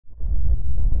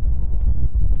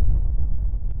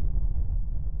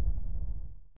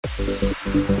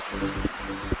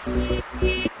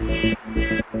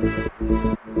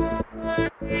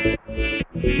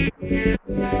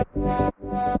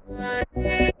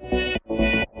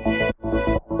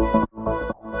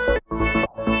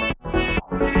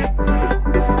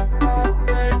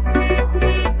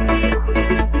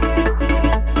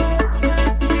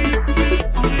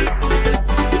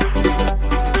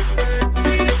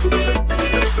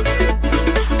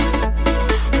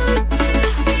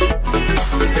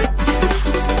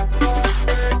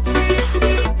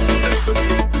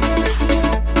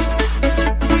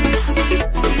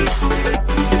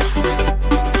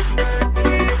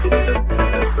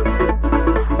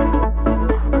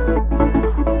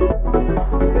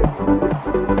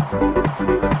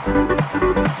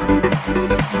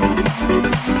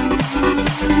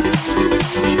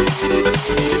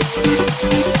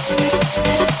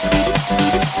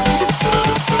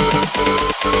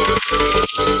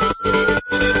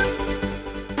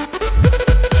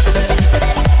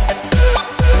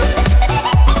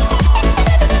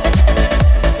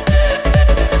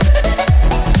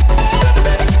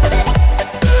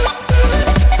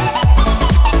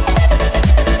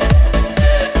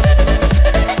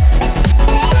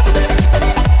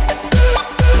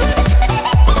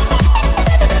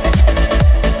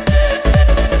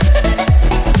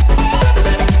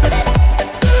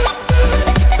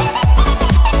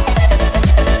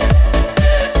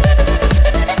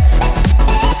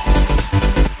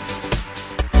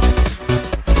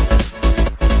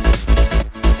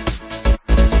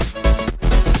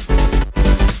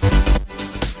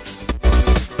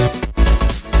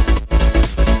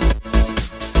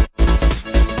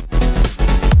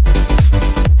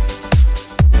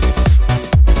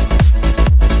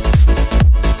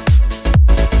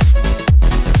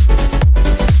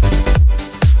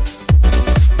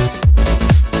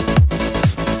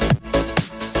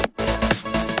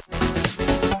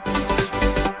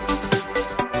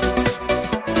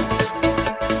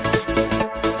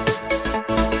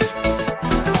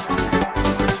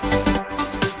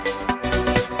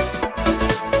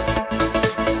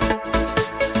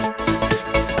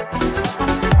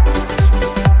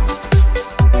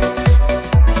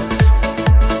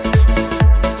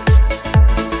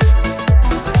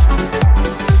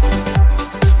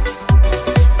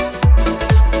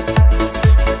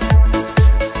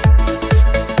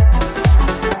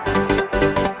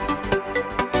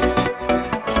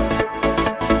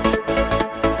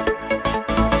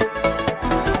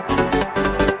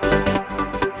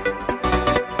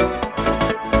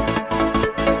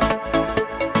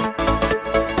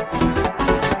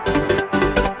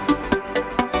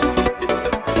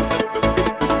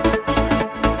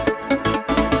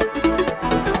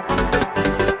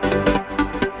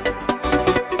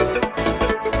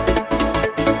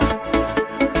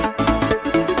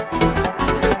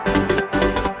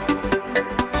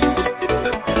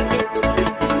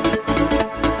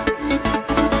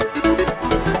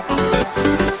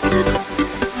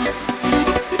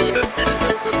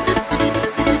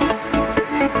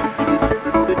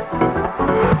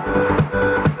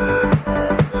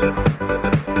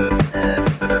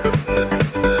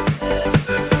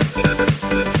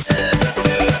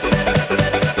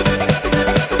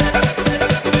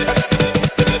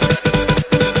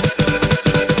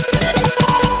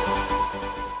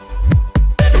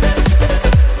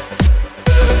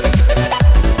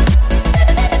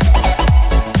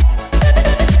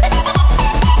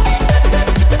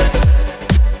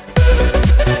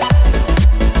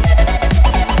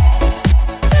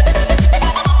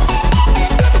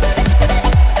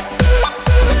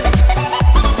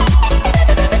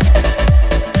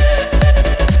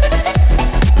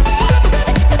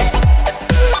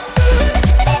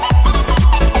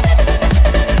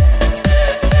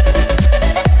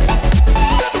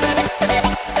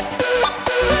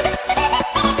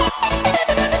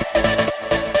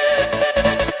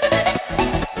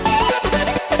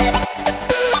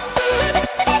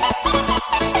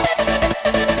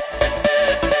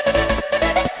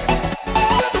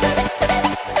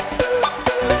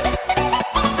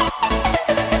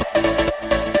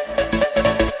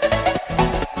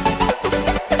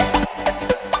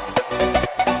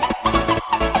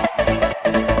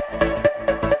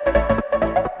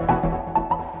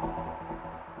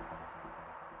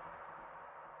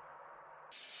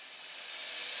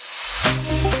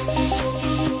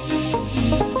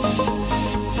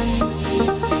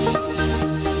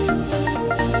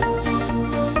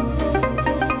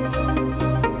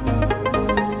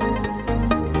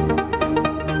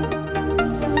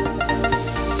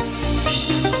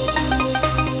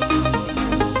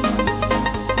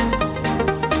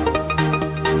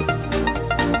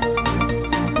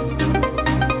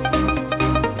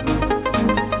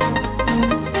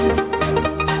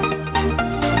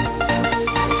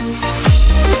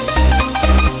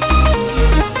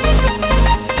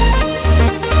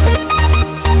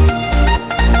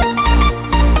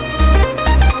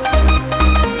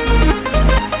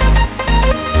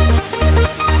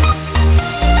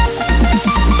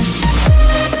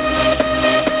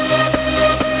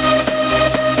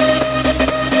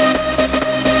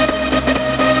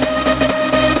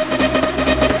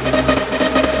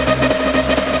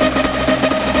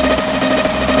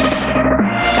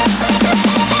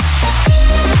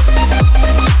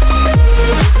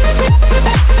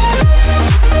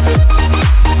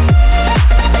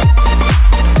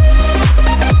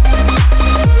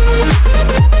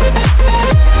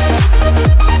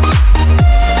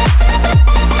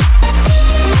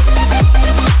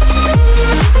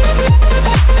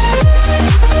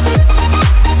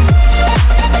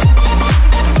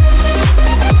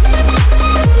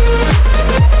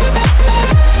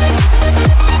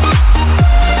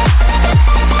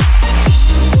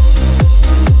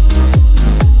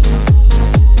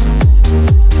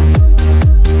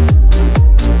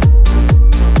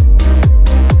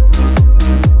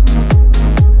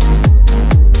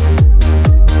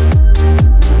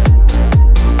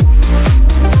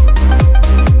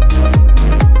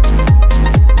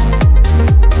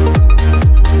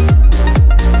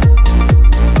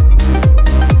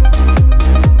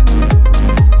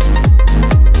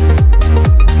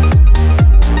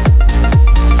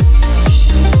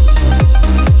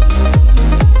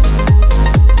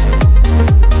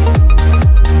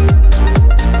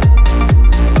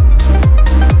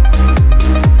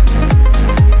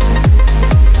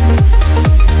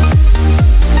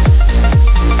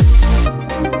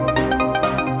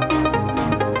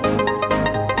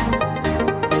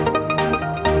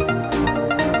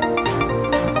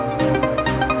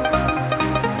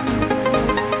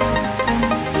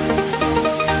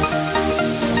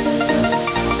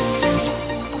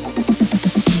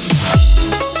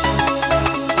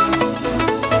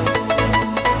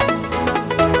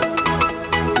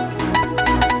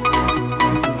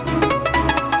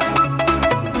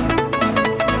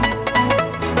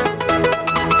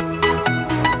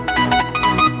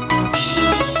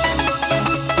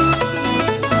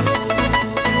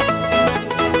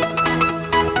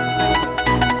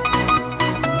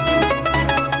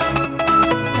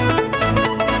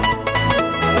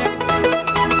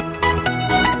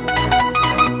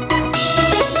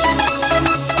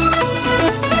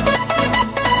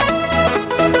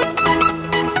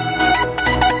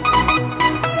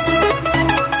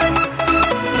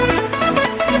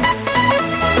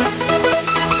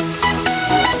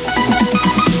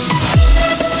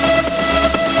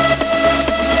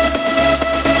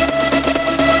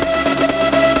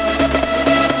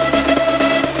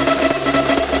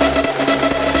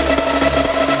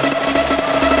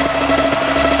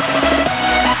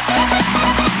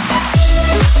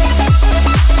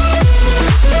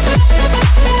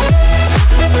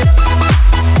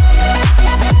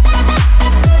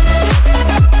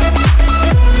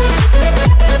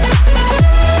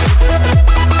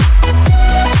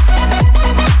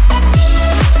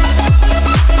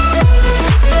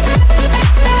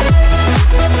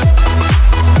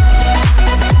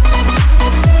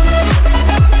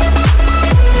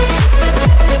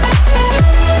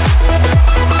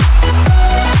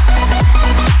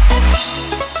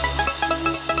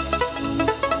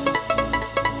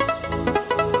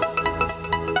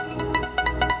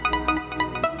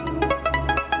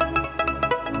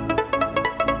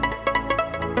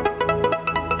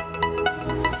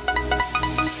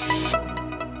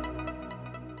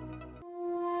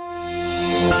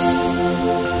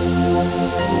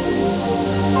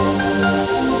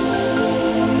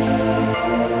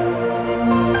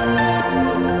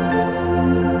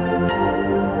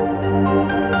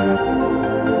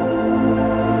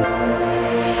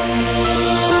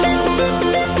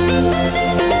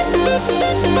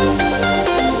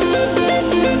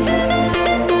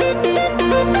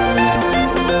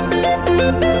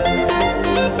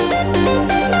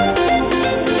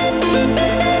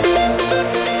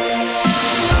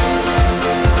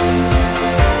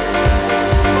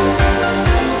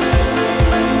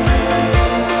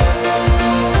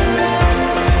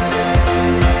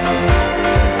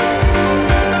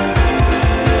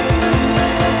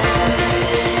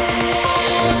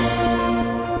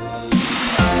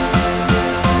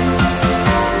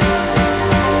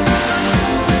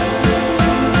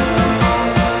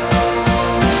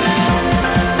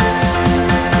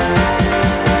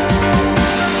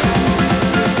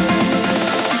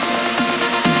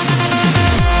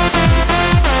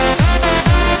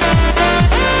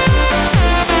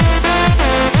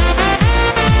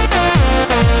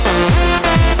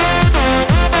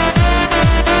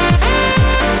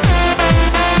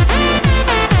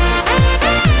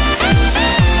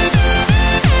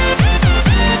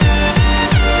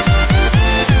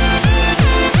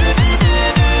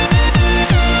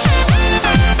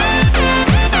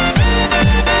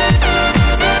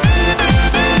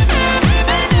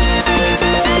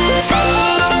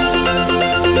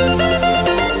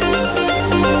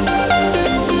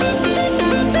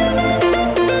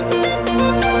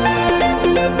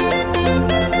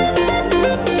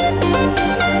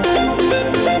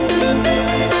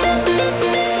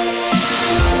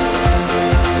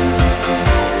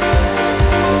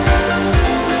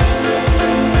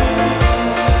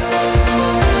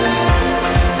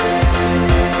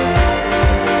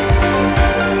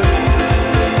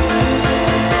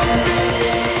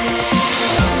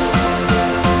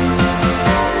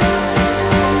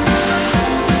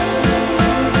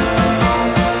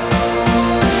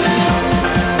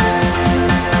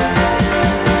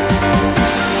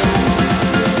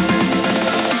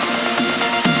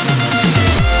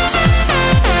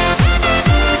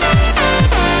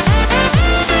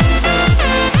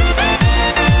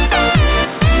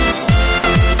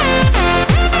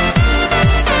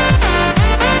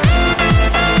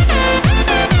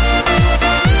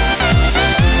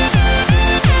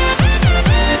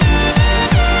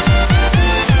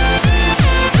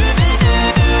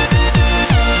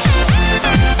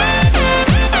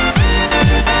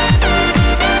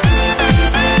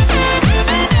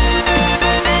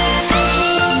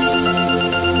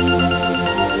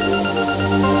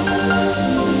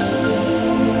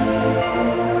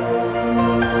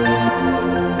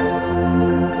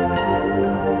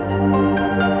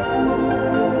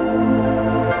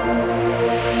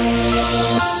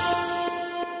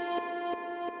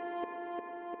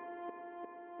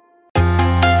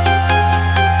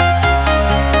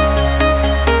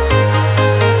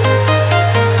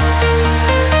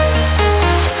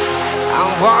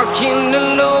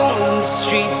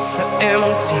so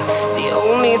empty. The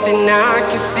only thing I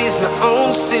can see is my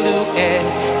own silhouette.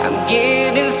 I'm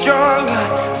getting stronger,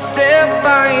 step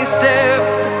by step.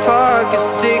 The clock is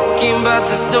ticking, but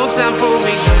there's no time for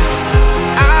regrets.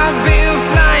 I've been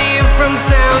flying from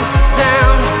town to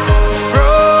town,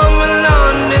 from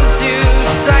London to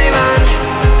Taiwan.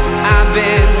 I've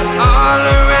been all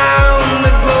around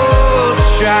the globe,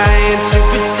 trying to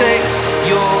protect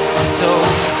your soul.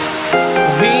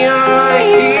 We are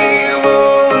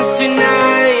heroes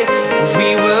tonight.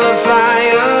 We will fly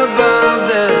above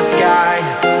the sky.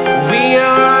 We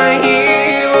are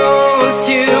heroes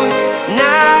tonight.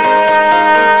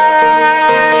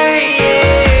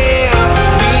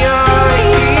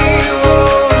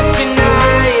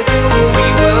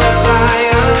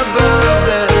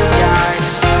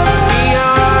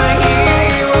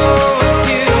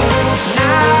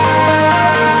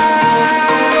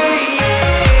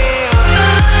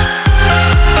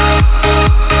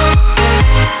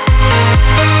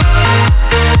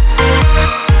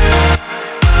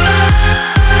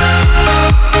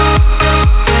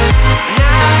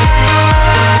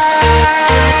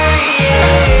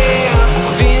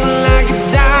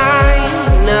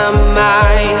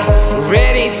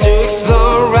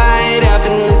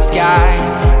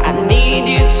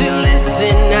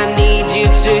 I need you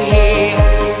to hear,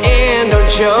 and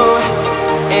don't show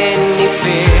any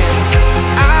fear.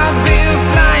 I've been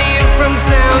flying from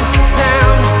town to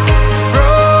town,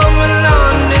 from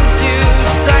London to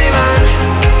Taiwan.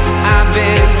 I've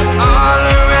been all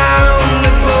around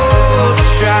the globe,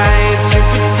 trying to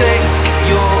protect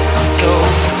your soul.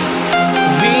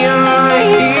 We are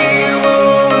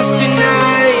heroes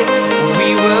tonight.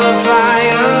 We will fly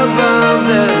above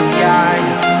the sky.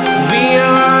 We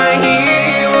are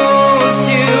heroes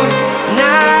tonight.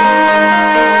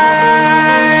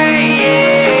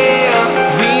 Yeah.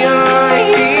 We are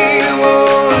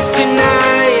heroes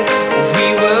tonight. We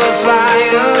will fly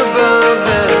above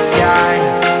the sky.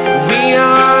 We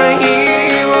are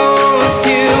heroes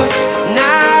tonight.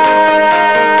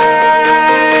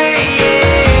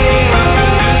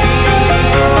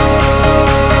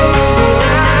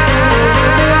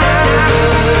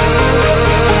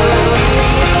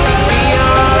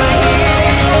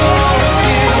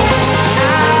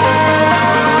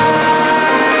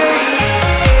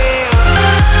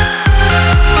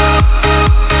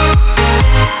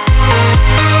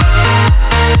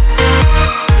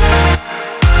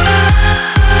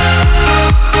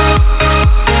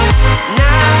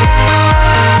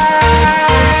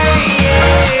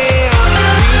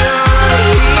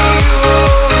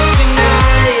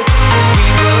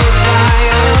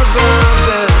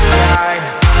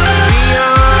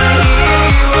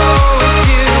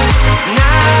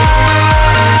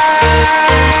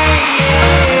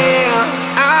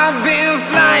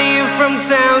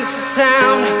 Town to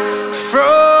town,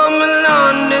 from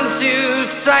London to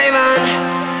Taiwan.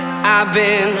 I've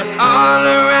been all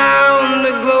around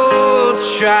the globe,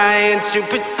 trying to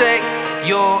protect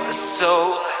your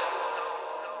soul.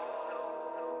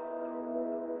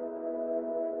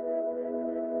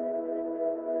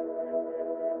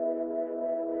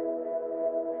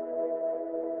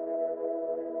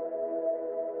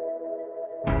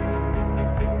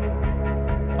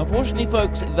 Unfortunately,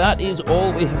 folks, that is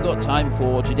all we have got time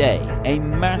for today. A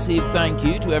massive thank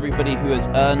you to everybody who has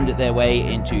earned their way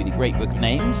into the Great Book of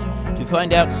Names. To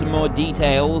find out some more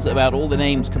details about all the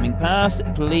names coming past,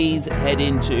 please head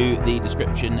into the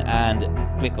description and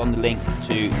click on the link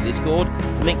to the Discord.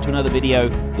 It's a link to another video.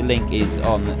 The link is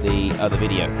on the other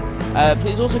video.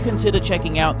 Please also consider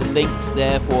checking out the links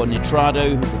there for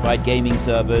Nitrado, who provide gaming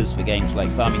servers for games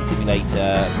like Farming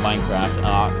Simulator, Minecraft,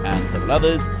 Ark, and several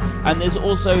others. And there's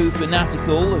also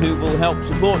Fanatical, who will help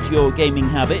support your gaming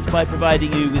habit by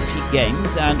providing you with cheap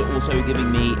games and also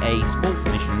giving me a small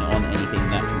commission on anything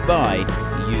that you buy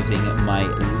using my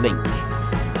link.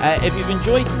 If you've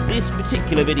enjoyed this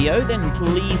particular video, then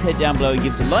please head down below and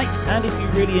give us a like, and if you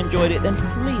really enjoyed it, then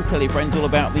please tell your friends all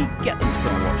about me, get them to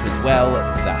come and watch as well.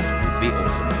 That would be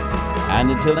awesome. And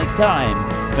until next time,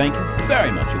 thank you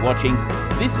very much for watching.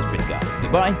 This is Frithgar.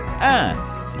 Goodbye,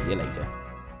 and see you later.